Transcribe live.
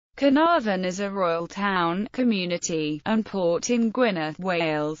Caernarfon is a royal town, community, and port in Gwynedd,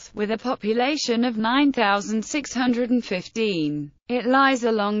 Wales, with a population of 9,615. It lies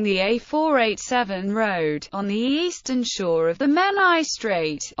along the A487 road, on the eastern shore of the Menai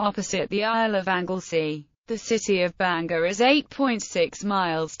Strait, opposite the Isle of Anglesey. The city of Bangor is 8.6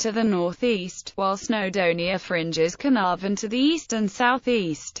 miles to the northeast, while Snowdonia fringes Caernarfon to the east and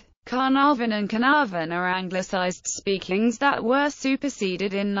southeast. Caernarfon and Caernarfon are anglicised speakings that were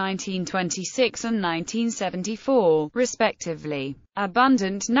superseded in 1926 and 1974, respectively.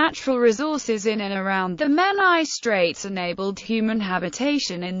 Abundant natural resources in and around the Menai Straits enabled human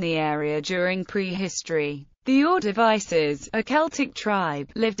habitation in the area during prehistory. The Ordovices, a Celtic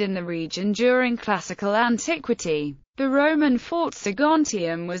tribe, lived in the region during classical antiquity. The Roman fort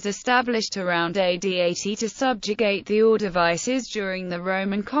Saguntium was established around AD 80 to subjugate the Ordovices during the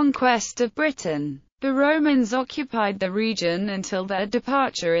Roman conquest of Britain. The Romans occupied the region until their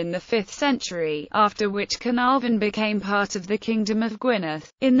departure in the 5th century, after which Caernarfon became part of the Kingdom of Gwynedd.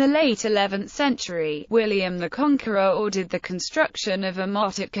 In the late 11th century, William the Conqueror ordered the construction of a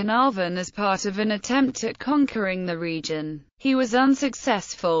motte at Caernarfon as part of an attempt at conquering the region. He was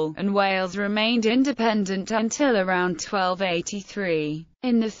unsuccessful, and Wales remained independent until around 1283.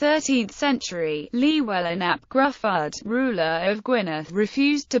 In the 13th century, Llywelyn ap Gruffydd, ruler of Gwynedd,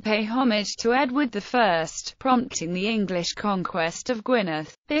 refused to pay homage to Edward I, prompting the English conquest of Gwynedd.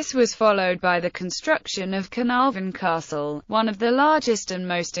 This was followed by the construction of Caernarfon Castle, one of the largest and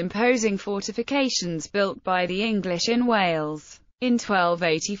most imposing fortifications built by the English in Wales. In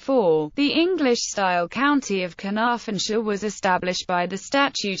 1284, the English-style county of Caernarfonshire was established by the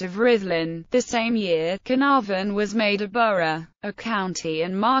Statute of Rhuddlan. The same year, Caernarfon was made a borough, a county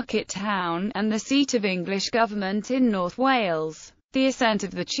and market town, and the seat of English government in North Wales. The ascent of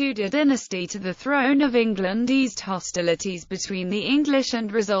the Tudor dynasty to the throne of England eased hostilities between the English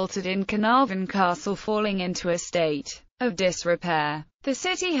and resulted in Caernarfon Castle falling into a state of disrepair. The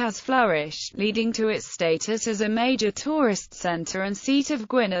city has flourished, leading to its status as a major tourist centre and seat of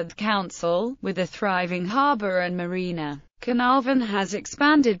Gwynedd Council, with a thriving harbour and marina. Caernarfon has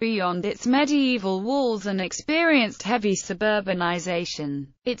expanded beyond its medieval walls and experienced heavy suburbanisation.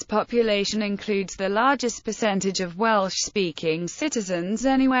 Its population includes the largest percentage of Welsh-speaking citizens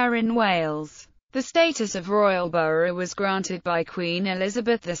anywhere in Wales. The status of royal borough was granted by Queen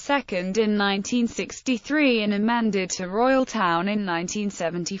Elizabeth II in 1963 and amended to royal town in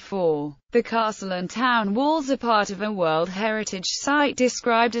 1974. The castle and town walls are part of a World Heritage Site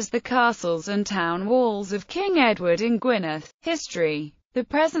described as the Castles and Town Walls of King Edward in Gwynedd. History. The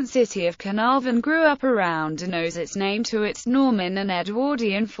present city of Caernarfon grew up around and owes its name to its Norman and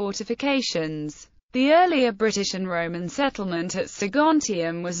Edwardian fortifications. The earlier British and Roman settlement at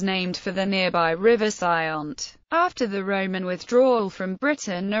Saguntium was named for the nearby River Sion. After the Roman withdrawal from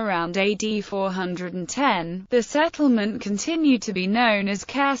Britain around AD 410, the settlement continued to be known as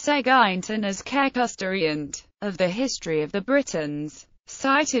Caer Seguint and as Caer Custariant. Of the history of the Britons,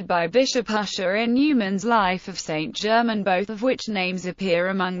 cited by Bishop Ussher in Newman's Life of St. German, both of which names appear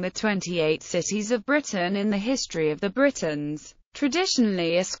among the 28 cities of Britain in the history of the Britons,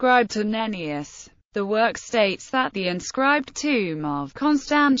 traditionally ascribed to Nennius. The work states that the inscribed tomb of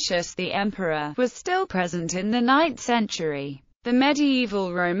Constantius the Emperor was still present in the 9th century. The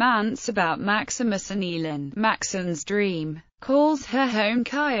medieval romance about Maximus and Elin, Maxon's Dream, calls her home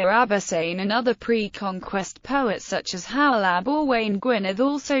Caer Abersain, and other pre-conquest poets such as Hywel ab Owain Gwynedd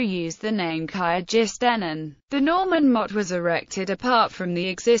also used the name Caer Gistenon. The Norman motte was erected apart from the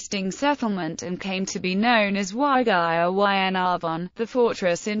existing settlement and came to be known as Wigair yn Arfon, the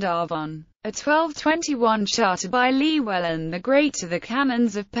fortress in Arfon. A 1221 charter by Llywelyn the Great to the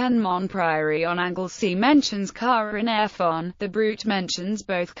canons of Penmon Priory on Anglesey mentions Caernarfon. The Brut mentions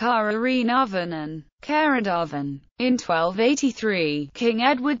both Caernarfon and Caernarfon. In 1283, King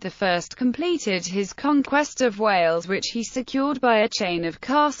Edward I completed his conquest of Wales, which he secured by a chain of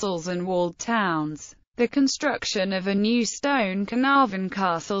castles and walled towns. The construction of a new stone Caernarfon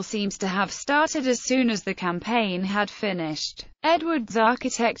Castle seems to have started as soon as the campaign had finished. Edward's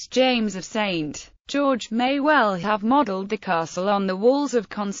architect James of St. George may well have modelled the castle on the walls of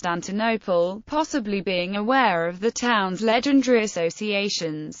Constantinople, possibly being aware of the town's legendary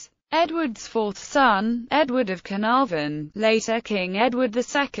associations. Edward's fourth son, Edward of Caernarfon, later King Edward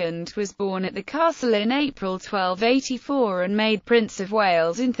II, was born at the castle in April 1284 and made Prince of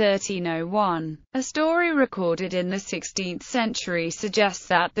Wales in 1301. A story recorded in the 16th century suggests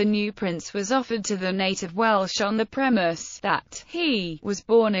that the new prince was offered to the native Welsh on the premise that he was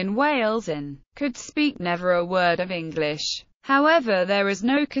born in Wales and could speak never a word of English. However, there is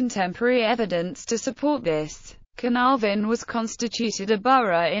no contemporary evidence to support this. Caernarfon was constituted a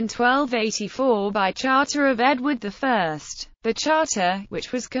borough in 1284 by charter of Edward I. The charter,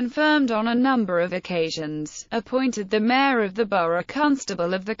 which was confirmed on a number of occasions, appointed the mayor of the borough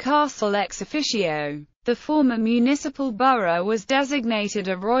constable of the castle ex officio. The former municipal borough was designated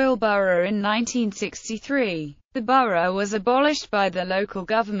a royal borough in 1963. The borough was abolished by the Local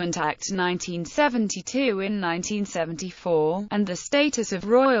Government Act 1972 in 1974, and the status of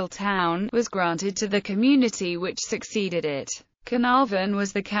royal town was granted to the community which succeeded it. Caernarfon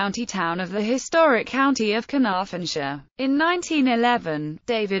was the county town of the historic county of Caernarfonshire. In 1911,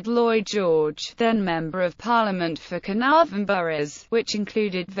 David Lloyd George, then Member of Parliament for Caernarfon Boroughs, which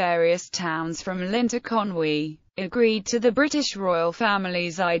included various towns from Lynn to Conwy, agreed to the British royal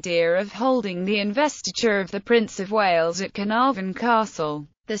family's idea of holding the investiture of the Prince of Wales at Caernarfon Castle.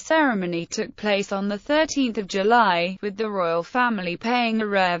 The ceremony took place on 13 July, with the royal family paying a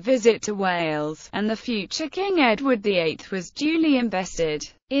rare visit to Wales, and the future King Edward VIII was duly invested.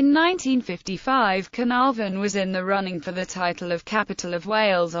 In 1955, Caernarfon was in the running for the title of Capital of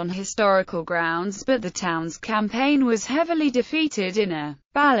Wales on historical grounds, but the town's campaign was heavily defeated in a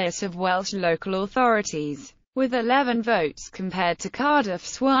ballot of Welsh local authorities, with 11 votes compared to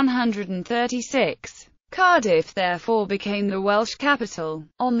Cardiff's 136. Cardiff therefore became the Welsh capital.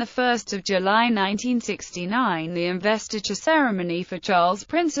 On 1 July 1969, the investiture ceremony for Charles,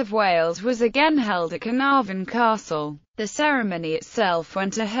 Prince of Wales was again held at Caernarfon Castle. The ceremony itself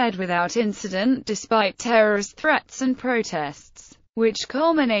went ahead without incident despite terrorist threats and protests, which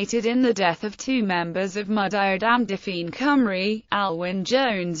culminated in the death of two members of Mudao'r Amddiffyn Cymru, Alwyn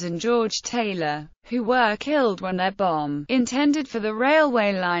Jones and George Taylor, who were killed when their bomb, intended for the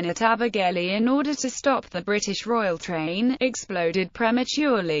railway line at Abergele in order to stop the British Royal train, exploded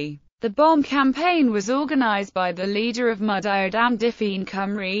prematurely. The bomb campaign was organised by the leader of Mudao'r Amddiffyn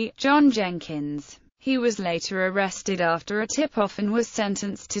Cymru, John Jenkins. He was later arrested after a tip-off and was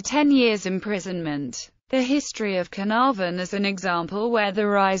sentenced to 10 years imprisonment. The history of Caernarfon is an example where the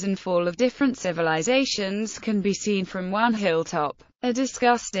rise and fall of different civilizations can be seen from one hilltop, as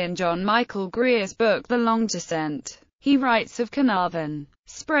discussed in John Michael Greer's book The Long Descent. He writes of Caernarfon,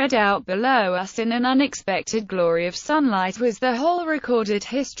 "Spread out below us in an unexpected glory of sunlight was the whole recorded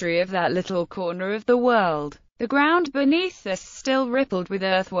history of that little corner of the world. The ground beneath us still rippled with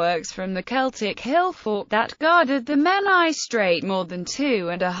earthworks from the Celtic hill fort that guarded the Menai Strait more than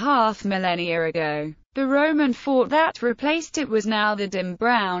 2.5 millennia ago. The Roman fort that replaced it was now the dim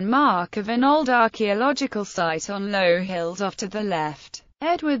brown mark of an old archaeological site on low hills off to the left.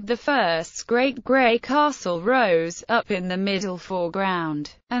 Edward I's great grey castle rose up in the middle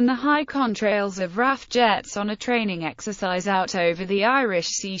foreground, and the high contrails of RAF jets on a training exercise out over the Irish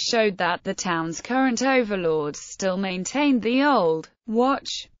Sea showed that the town's current overlords still maintained the old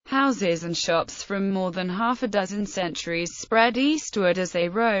watch houses and shops from more than half a dozen centuries spread eastward as they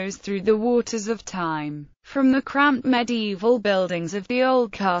rose through the waters of time. From the cramped medieval buildings of the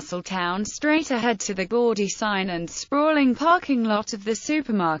old castle town straight ahead to the gaudy sign and sprawling parking lot of the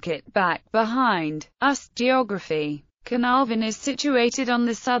supermarket back behind us. Geography. Caernarfon is situated on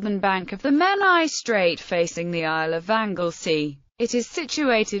the southern bank of the Menai Strait facing the Isle of Anglesey. It is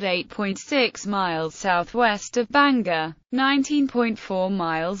situated 8.6 miles southwest of Bangor, 19.4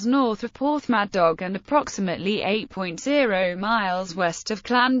 miles north of Porthmadog and approximately 8.0 miles west of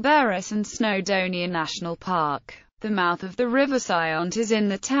Llanberis and Snowdonia National Park. The mouth of the River Sion is in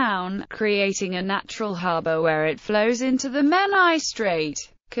the town, creating a natural harbour where it flows into the Menai Strait.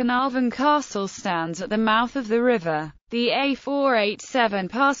 Caernarfon Castle stands at the mouth of the river. The A487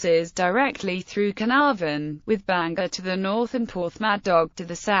 passes directly through Caernarfon, with Bangor to the north and Porthmadog to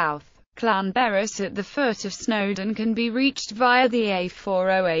the south. Llanberis at the foot of Snowdon can be reached via the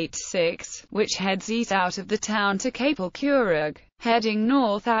A4086, which heads east out of the town to Capel Curragh. Heading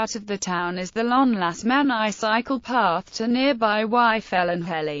north out of the town is the Llanlas Menai cycle path to nearby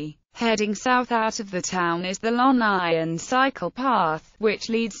Wyfellenhely. Heading south out of the town is the Lon Iron cycle path, which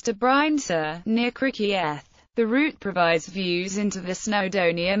leads to Brynsir, near Criccieth. The route provides views into the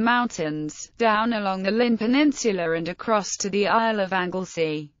Snowdonia Mountains, down along the Lynn Peninsula and across to the Isle of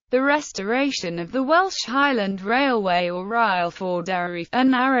Anglesey. The restoration of the Welsh Highland Railway or Rheilffordd, a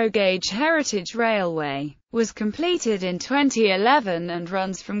narrow-gauge heritage railway, was completed in 2011 and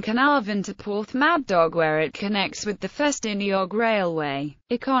runs from Caernarfon to Porthmadog where it connects with the Festiniog Railway.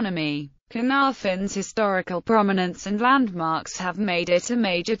 Economy. Caernarfon's historical prominence and landmarks have made it a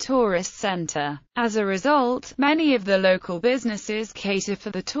major tourist centre. As a result, many of the local businesses cater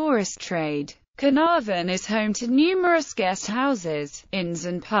for the tourist trade. Caernarfon is home to numerous guest houses, inns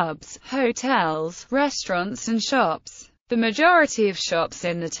and pubs, hotels, restaurants and shops. The majority of shops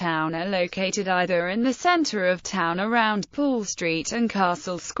in the town are located either in the centre of town around Pool Street and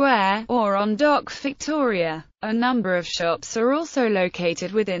Castle Square, or on Dock Victoria. A number of shops are also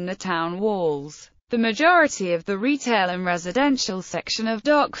located within the town walls. The majority of the retail and residential section of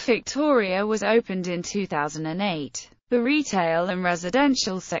Dock Victoria was opened in 2008. The retail and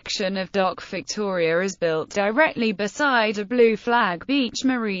residential section of Dock Victoria is built directly beside a Blue Flag Beach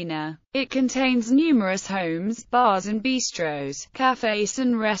marina. It contains numerous homes, bars and bistros, cafes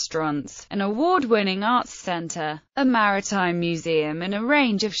and restaurants, an award-winning arts centre, a maritime museum and a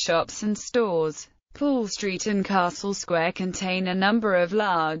range of shops and stores. Pool Street and Castle Square contain a number of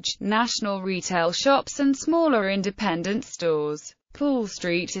large, national retail shops and smaller independent stores. Pool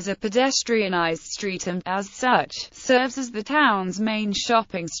Street is a pedestrianised street and, as such, serves as the town's main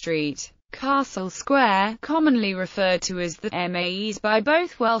shopping street. Castle Square, commonly referred to as the Maes by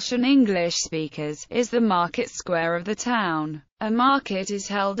both Welsh and English speakers, is the market square of the town. A market is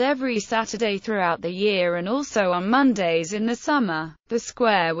held every Saturday throughout the year and also on Mondays in the summer. The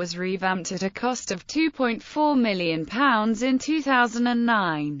square was revamped at a cost of £2.4 million in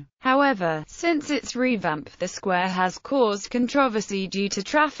 2009. However, since its revamp, the square has caused controversy due to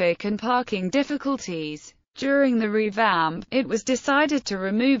traffic and parking difficulties. During the revamp, it was decided to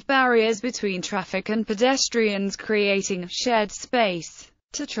remove barriers between traffic and pedestrians, creating shared space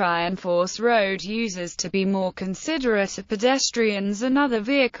to try and force road users to be more considerate of pedestrians and other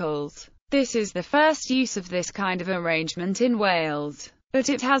vehicles. This is the first use of this kind of arrangement in Wales, but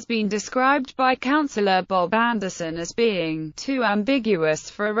it has been described by Councillor Bob Anderson as being too ambiguous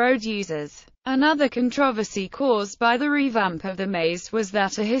for road users. Another controversy caused by the revamp of the maze was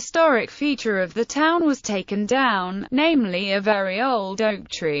that a historic feature of the town was taken down, namely a very old oak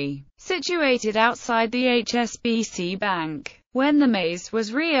tree, situated outside the HSBC Bank. When the maze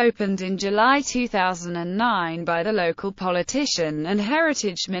was reopened in July 2009 by the local politician and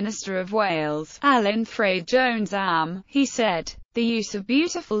Heritage Minister of Wales, Alan Ffred Jones Am, he said, "The use of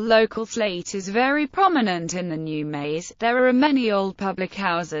beautiful local slate is very prominent in the new maze. There are many old public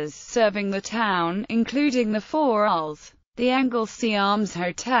houses serving the town, including the Four Owls, the Anglesey Arms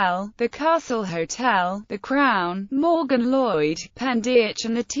Hotel, the Castle Hotel, the Crown, Morgan Lloyd, Pendeach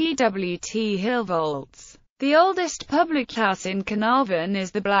and the TWT Hill Vaults. The oldest public house in Caernarfon is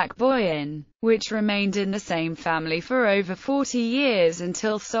the Black Boy Inn, which remained in the same family for over 40 years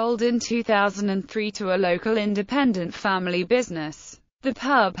until sold in 2003 to a local independent family business. The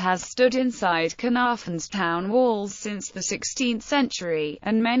pub has stood inside Caernarfon's town walls since the 16th century,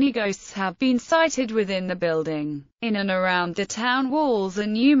 and many ghosts have been sighted within the building. In and around the town walls are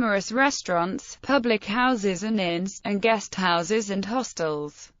numerous restaurants, public houses and inns, and guest houses and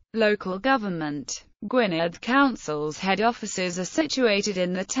hostels. Local government. Gwynedd Council's head offices are situated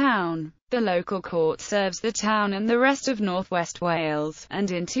in the town. The local court serves the town and the rest of North West Wales, and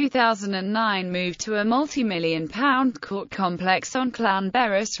in 2009 moved to a multi-million-pound court complex on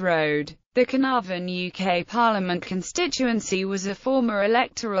Llanberis Road. The Caernarfon UK Parliament constituency was a former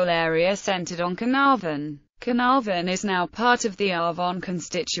electoral area centred on Caernarfon. Caernarfon is now part of the Arfon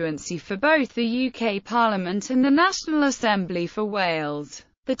constituency for both the UK Parliament and the National Assembly for Wales.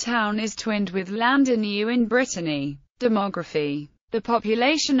 The town is twinned with Llandudno in Brittany. Demography. The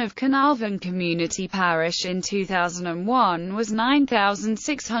population of Caernarfon Community Parish in 2001 was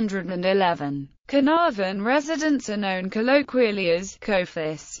 9,611. Caernarfon residents are known colloquially as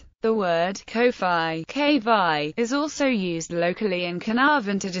Cofis. The word Cofi (kvi) is also used locally in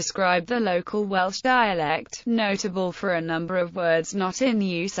Caernarfon to describe the local Welsh dialect, notable for a number of words not in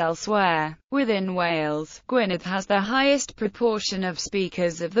use elsewhere. Within Wales, Gwynedd has the highest proportion of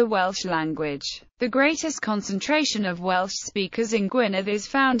speakers of the Welsh language. The greatest concentration of Welsh speakers in Gwynedd is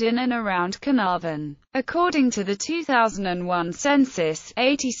found in and around Caernarfon. According to the 2001 census,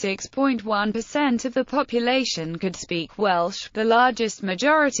 86.1% of the population could speak Welsh. The largest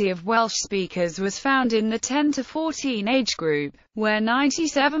majority of Welsh speakers was found in the 10 to 14 age group, where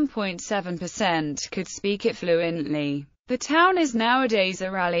 97.7% could speak it fluently. The town is nowadays a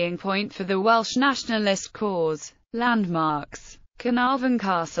rallying point for the Welsh nationalist cause. Landmarks. Caernarfon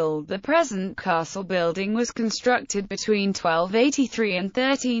Castle. The present castle building was constructed between 1283 and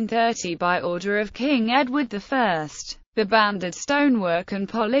 1330 by order of King Edward I. The banded stonework and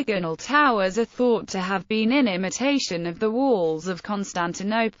polygonal towers are thought to have been in imitation of the walls of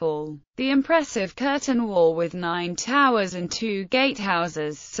Constantinople. The impressive curtain wall with 9 towers and 2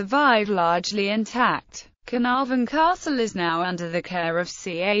 gatehouses survive largely intact. Caernarfon Castle is now under the care of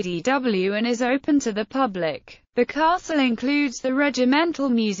CADW and is open to the public. The castle includes the Regimental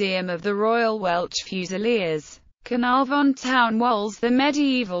Museum of the Royal Welsh Fusiliers. Caernarfon Town Walls. The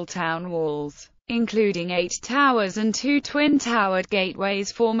medieval town walls including 8 towers and 2 twin-towered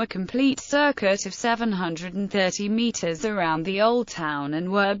gateways, form a complete circuit of 730 meters around the Old Town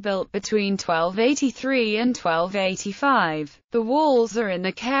and were built between 1283 and 1285. The walls are in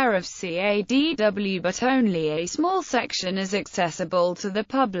the care of CADW, but only a small section is accessible to the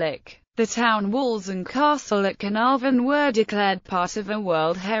public. The town walls and castle at Caernarfon were declared part of a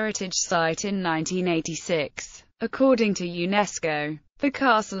World Heritage Site in 1986. According to UNESCO, the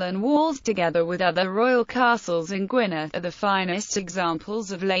castle and walls, together with other royal castles in Gwynedd, are the finest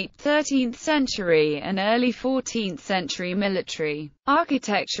examples of late 13th century and early 14th century military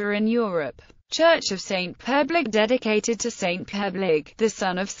architecture in Europe. Church of St. Peblig, dedicated to St. Peblig, the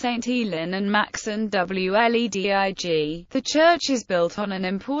son of St. Elin and Maxen Wledig. The church is built on an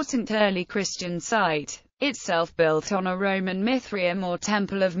important early Christian site, itself built on a Roman Mithraeum or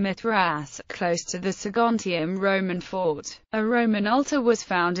Temple of Mithras, close to the Saguntium Roman fort. A Roman altar was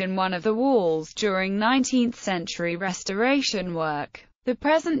found in one of the walls during 19th century restoration work. The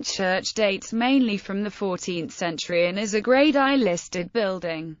present church dates mainly from the 14th century and is a Grade I listed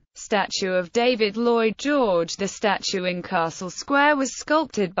building. Statue of David Lloyd George. The statue in Castle Square was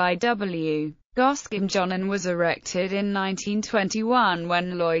sculpted by W. Goscombe John and was erected in 1921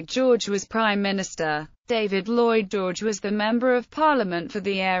 when Lloyd George was Prime Minister. David Lloyd George was the Member of Parliament for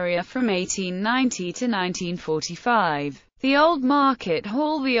the area from 1890 to 1945. The Old Market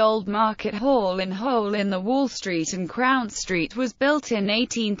Hall. The Old Market Hall in Hole in the Wall Street and Crown Street was built in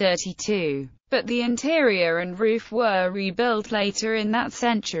 1832, but the interior and roof were rebuilt later in that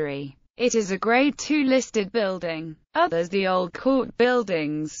century. It is a Grade II listed building. Others, the old court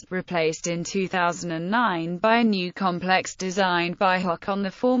buildings, replaced in 2009 by a new complex designed by Hock on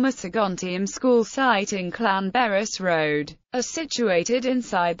the former Saguntium school site in Llanberis Road, are situated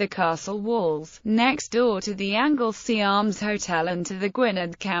inside the castle walls, next door to the Anglesey Arms Hotel and to the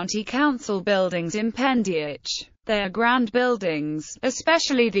Gwynedd County Council buildings in Pendiach. They are grand buildings,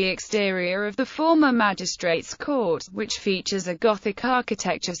 especially the exterior of the former Magistrates' Court, which features a Gothic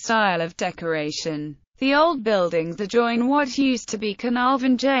architecture style of decoration. The old buildings adjoin what used to be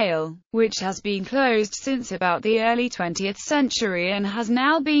Caernarfon Jail, which has been closed since about the early 20th century and has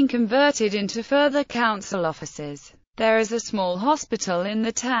now been converted into further council offices. There is a small hospital in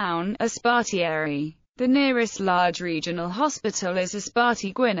the town, Ysbyty. The nearest large regional hospital is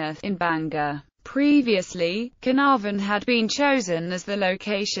Ysbyty Gwynedd, in Bangor. Previously, Caernarfon had been chosen as the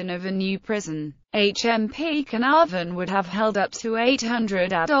location of a new prison. HMP Caernarfon would have held up to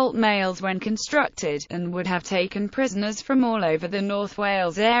 800 adult males when constructed, and would have taken prisoners from all over the North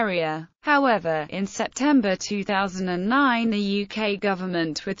Wales area. However, in September 2009 the UK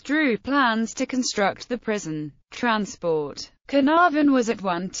government withdrew plans to construct the prison. Transport. Caernarfon was at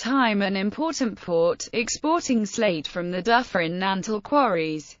one time an important port, exporting slate from the Dufferin Nantal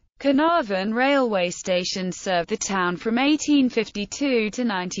quarries. Caernarfon railway station served the town from 1852 to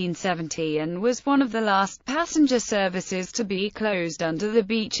 1970 and was one of the last passenger services to be closed under the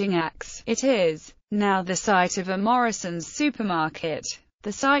Beeching Acts. It is now the site of a Morrison's supermarket.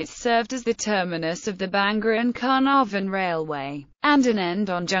 The site served as the terminus of the Bangor and Caernarfon Railway, and an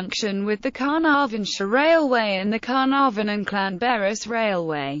end-on junction with the Caernarfonshire Railway and the Caernarfon and Llanberis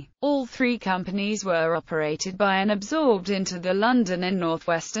Railway. All three companies were operated by and absorbed into the London and North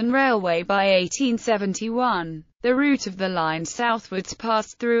Western Railway by 1871. The route of the line southwards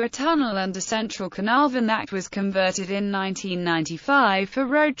passed through a tunnel under central Caernarfon that was converted in 1995 for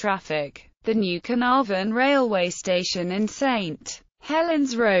road traffic. The new Caernarfon railway station in St.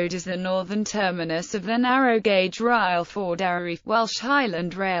 Helens Road is the northern terminus of the narrow-gauge Rhyl Ford Erie Welsh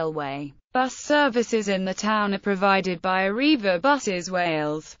Highland Railway. Bus services in the town are provided by Arriva Buses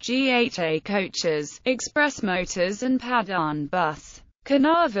Wales, GHA Coaches, Express Motors and Padarn Bus.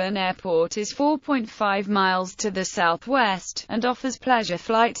 Caernarfon Airport is 4.5 miles to the southwest, and offers pleasure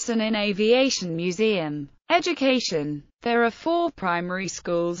flights and an aviation museum. Education. There are 4 primary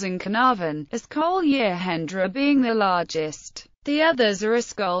schools in Caernarfon, Ysgol Hendra being the largest. The others are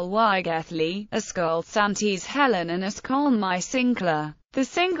Ysgol Wygethli, Ysgol Santis Helen and Ysgol Mysincla. The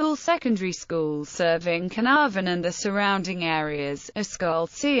single secondary school serving Caernarfon and the surrounding areas, Ysgol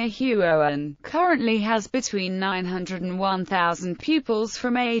Sir Huon, currently has between 900 and 1,000 pupils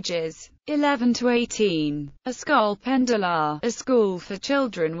from ages 11 to 18. Ysgol Pendalar, a school for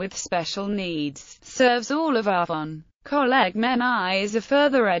children with special needs, serves all of Avon. Coleg Menai is a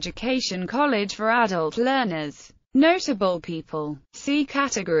further education college for adult learners. Notable people. See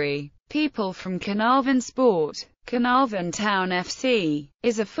category. People from Caernarfon Sport. Caernarfon Town FC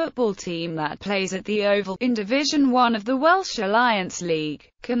is a football team that plays at the Oval in Division 1 of the Welsh Alliance League.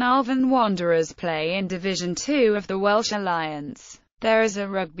 Caernarfon Wanderers play in Division 2 of the Welsh Alliance. There is a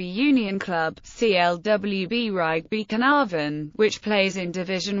rugby union club, CLWB Rugby Caernarfon, which plays in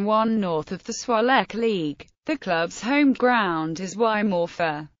Division 1 north of the Swalec League. The club's home ground is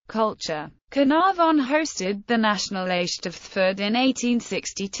Wymorfa. Culture. Caernarfon hosted the National Eisteddfod in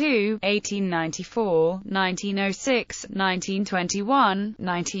 1862, 1894, 1906, 1921,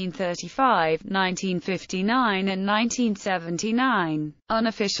 1935, 1959 and 1979.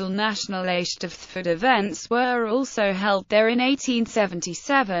 Unofficial National Eisteddfod events were also held there in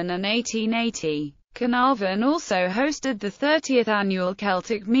 1877 and 1880. Caernarfon also hosted the 30th annual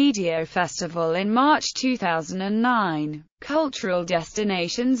Celtic Media Festival in March 2009. Cultural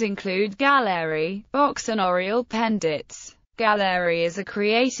destinations include Gallery, Box and Oriel Pendits. Gallery is a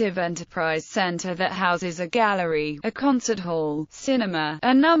creative enterprise centre that houses a gallery, a concert hall, cinema,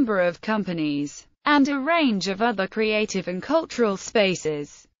 a number of companies, and a range of other creative and cultural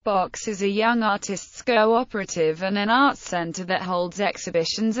spaces. Box is a young artists cooperative and an arts centre that holds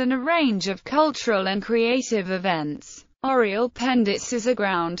exhibitions and a range of cultural and creative events. Oriel Pendits is a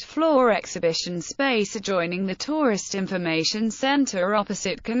ground-floor exhibition space adjoining the Tourist Information Centre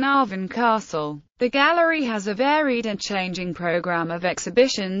opposite Caernarfon Castle. The gallery has a varied and changing programme of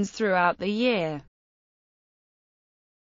exhibitions throughout the year.